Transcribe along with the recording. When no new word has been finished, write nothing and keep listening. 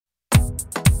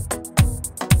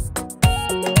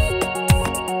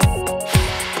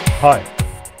Hi,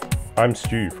 I'm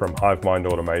Stu from HiveMind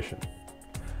Automation,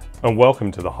 and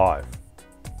welcome to the Hive.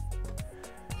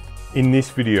 In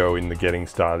this video in the Getting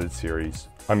Started series,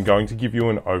 I'm going to give you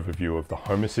an overview of the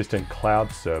Home Assistant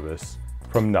Cloud service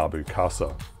from Nabu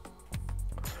Casa.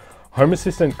 Home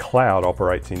Assistant Cloud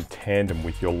operates in tandem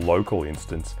with your local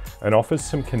instance and offers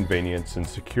some convenience and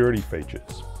security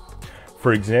features.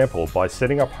 For example, by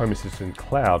setting up Home Assistant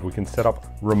Cloud, we can set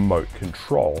up remote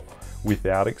control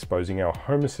without exposing our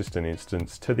Home Assistant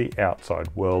instance to the outside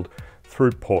world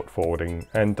through port forwarding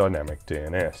and dynamic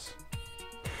DNS.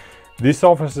 This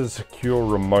offers a secure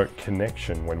remote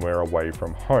connection when we're away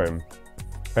from home,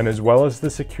 and as well as the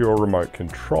secure remote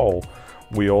control,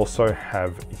 we also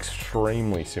have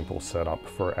extremely simple setup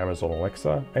for Amazon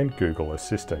Alexa and Google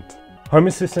Assistant. Home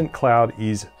Assistant Cloud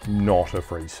is not a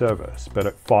free service, but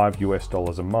at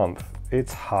 $5 a month,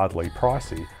 it's hardly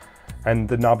pricey. And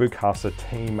the Nabu Casa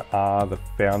team are the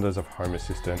founders of Home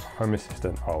Assistant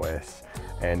OS,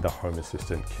 and the Home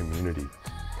Assistant community.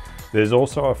 There's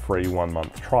also a free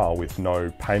 1-month trial with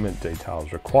no payment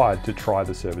details required to try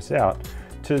the service out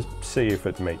to see if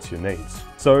it meets your needs.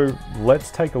 So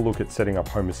let's take a look at setting up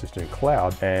Home Assistant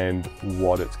Cloud and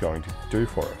what it's going to do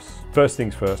for us. First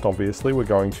things first, obviously, we're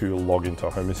going to log into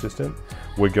Home Assistant.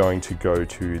 We're going to go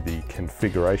to the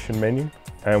configuration menu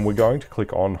and we're going to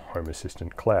click on Home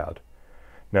Assistant Cloud.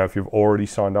 Now, if you've already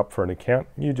signed up for an account,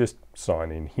 you just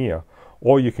sign in here,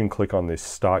 or you can click on this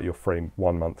Start Your Free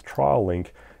 1-month trial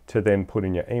link to then put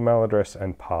in your email address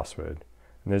and password.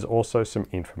 And there's also some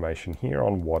information here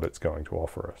on what it's going to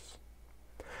offer us.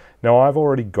 Now, I've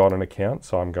already got an account,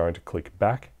 so I'm going to click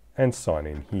back and sign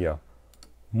in here.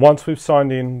 Once we've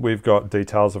signed in, we've got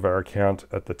details of our account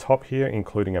at the top here,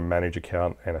 including a Manage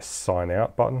Account and a Sign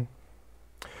Out button.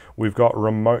 We've got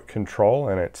remote control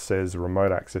and it says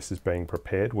remote access is being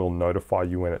prepared. We'll notify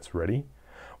you when it's ready.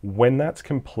 When that's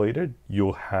completed,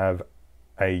 you'll have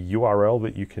a URL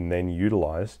that you can then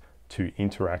utilize to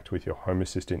interact with your Home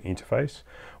Assistant interface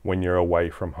when you're away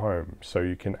from home. So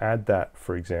you can add that,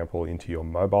 for example, into your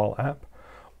mobile app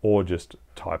or just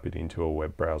type it into a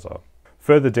web browser.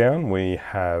 Further down, we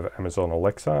have Amazon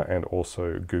Alexa and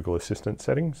also Google Assistant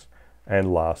settings.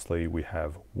 And lastly, we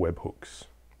have webhooks.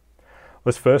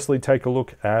 Let's firstly take a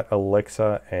look at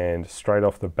Alexa, and straight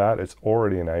off the bat, it's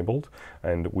already enabled.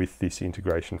 And with this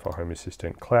integration for Home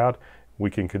Assistant Cloud, we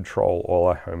can control all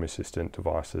our Home Assistant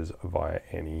devices via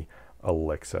any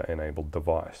Alexa enabled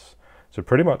device. So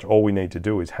pretty much all we need to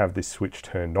do is have this switch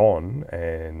turned on,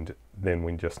 and then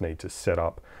we just need to set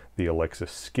up the Alexa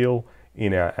skill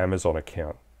in our Amazon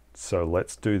account. So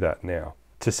let's do that now.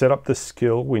 To set up the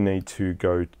skill, we need to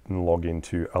go and log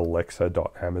into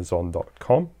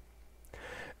alexa.amazon.com.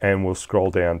 And we'll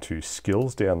scroll down to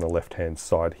skills down the left hand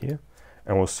side here,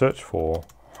 and we'll search for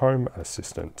Home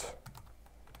Assistant.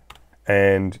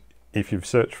 And if you've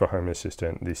searched for Home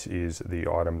Assistant, this is the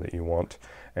item that you want,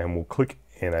 and we'll click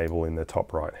enable in the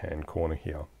top right hand corner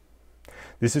here.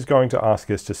 This is going to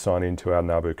ask us to sign into our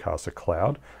Nabu Casa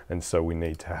Cloud, and so we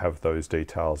need to have those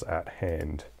details at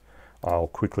hand. I'll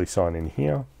quickly sign in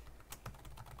here.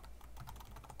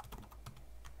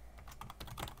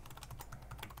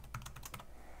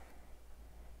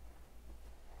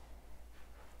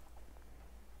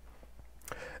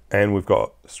 And we've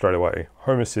got straight away,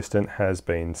 Home Assistant has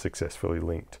been successfully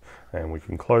linked, and we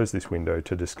can close this window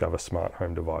to discover smart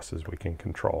home devices we can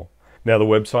control. Now, the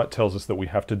website tells us that we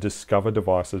have to discover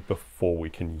devices before we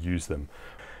can use them.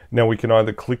 Now, we can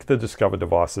either click the Discover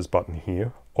Devices button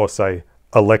here or say,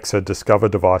 Alexa, discover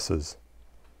devices.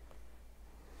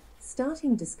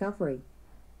 Starting discovery.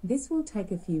 This will take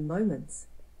a few moments.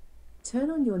 Turn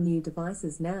on your new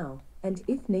devices now, and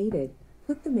if needed,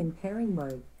 put them in pairing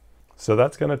mode. So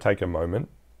that's going to take a moment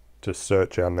to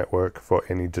search our network for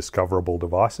any discoverable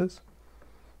devices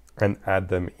and add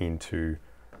them into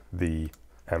the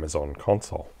Amazon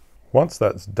console. Once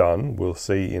that's done, we'll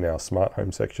see in our smart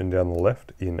home section down the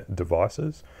left in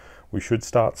devices, we should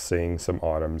start seeing some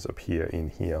items appear in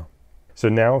here. So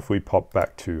now if we pop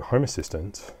back to Home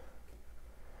Assistant,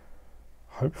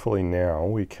 hopefully now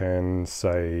we can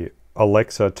say,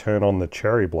 Alexa, turn on the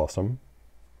cherry blossom.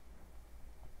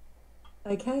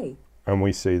 Okay. And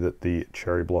we see that the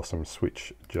cherry blossom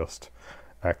switch just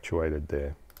actuated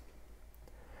there.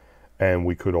 And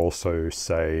we could also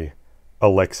say,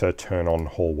 Alexa, turn on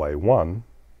hallway 1.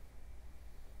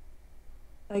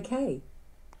 Okay.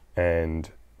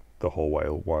 And the hallway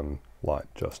 1 light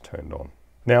just turned on.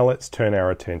 Now let's turn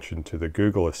our attention to the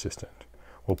Google Assistant.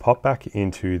 We'll pop back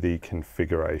into the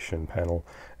configuration panel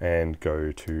and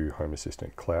go to Home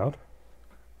Assistant Cloud.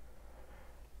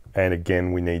 And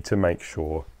again, we need to make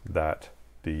sure that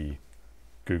the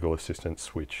Google Assistant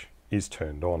switch is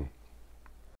turned on.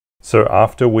 So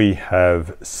after we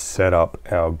have set up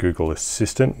our Google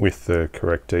Assistant with the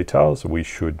correct details, we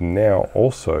should now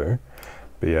also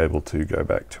be able to go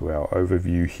back to our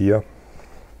overview here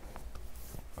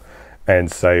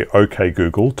and say, "Okay,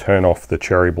 Google, turn off the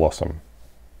cherry blossom."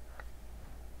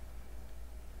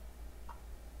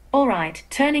 All right,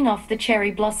 turning off the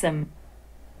cherry blossom.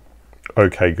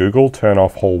 "Okay, Google, turn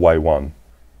off hallway 1.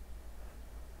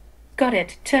 Got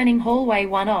it, turning hallway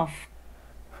 1 off.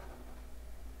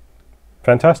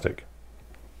 Fantastic.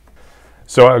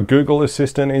 So our Google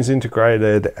Assistant is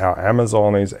integrated, our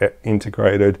Amazon is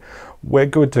integrated. We're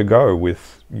good to go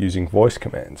with using voice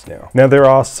commands now. Now there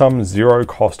are some zero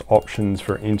cost options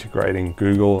for integrating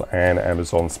Google and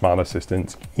Amazon Smart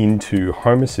Assistants into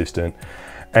Home Assistant.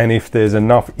 And if there's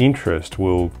enough interest,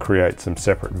 we'll create some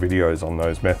separate videos on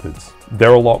those methods.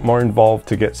 They're a lot more involved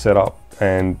to get set up.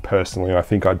 And personally, I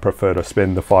think I'd prefer to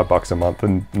spend the $5 a month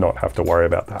and not have to worry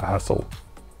about the hassle.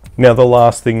 Now, the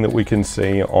last thing that we can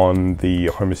see on the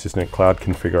Home Assistant Cloud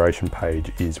configuration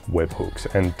page is webhooks.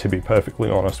 And to be perfectly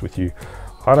honest with you,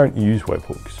 I don't use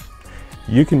webhooks.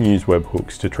 You can use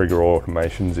webhooks to trigger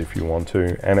automations if you want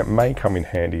to, and it may come in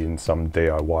handy in some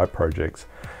DIY projects.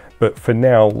 But for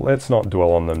now, let's not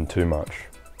dwell on them too much.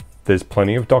 There's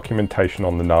plenty of documentation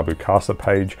on the Nabu Casa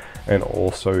page and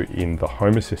also in the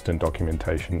Home Assistant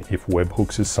documentation if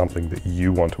webhooks is something that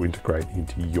you want to integrate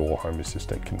into your Home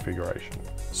Assistant configuration.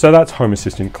 So that's Home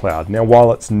Assistant Cloud. Now,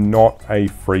 while it's not a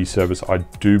free service, I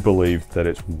do believe that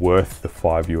it's worth the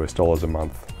 $5 a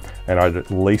month. And I'd at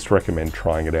least recommend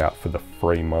trying it out for the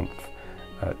free month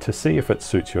to see if it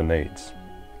suits your needs.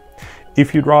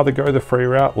 If you'd rather go the free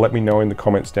route, let me know in the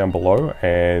comments down below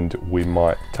and we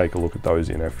might take a look at those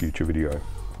in a future video.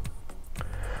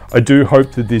 I do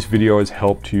hope that this video has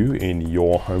helped you in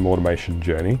your home automation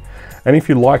journey. And if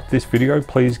you liked this video,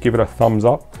 please give it a thumbs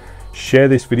up. Share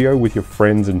this video with your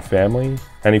friends and family.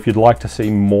 And if you'd like to see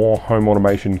more home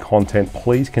automation content,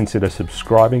 please consider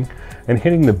subscribing and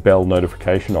hitting the bell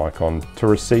notification icon to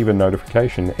receive a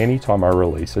notification anytime I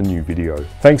release a new video.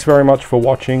 Thanks very much for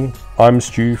watching. I'm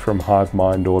Stu from Hive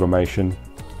Mind Automation,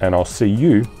 and I'll see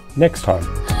you next time.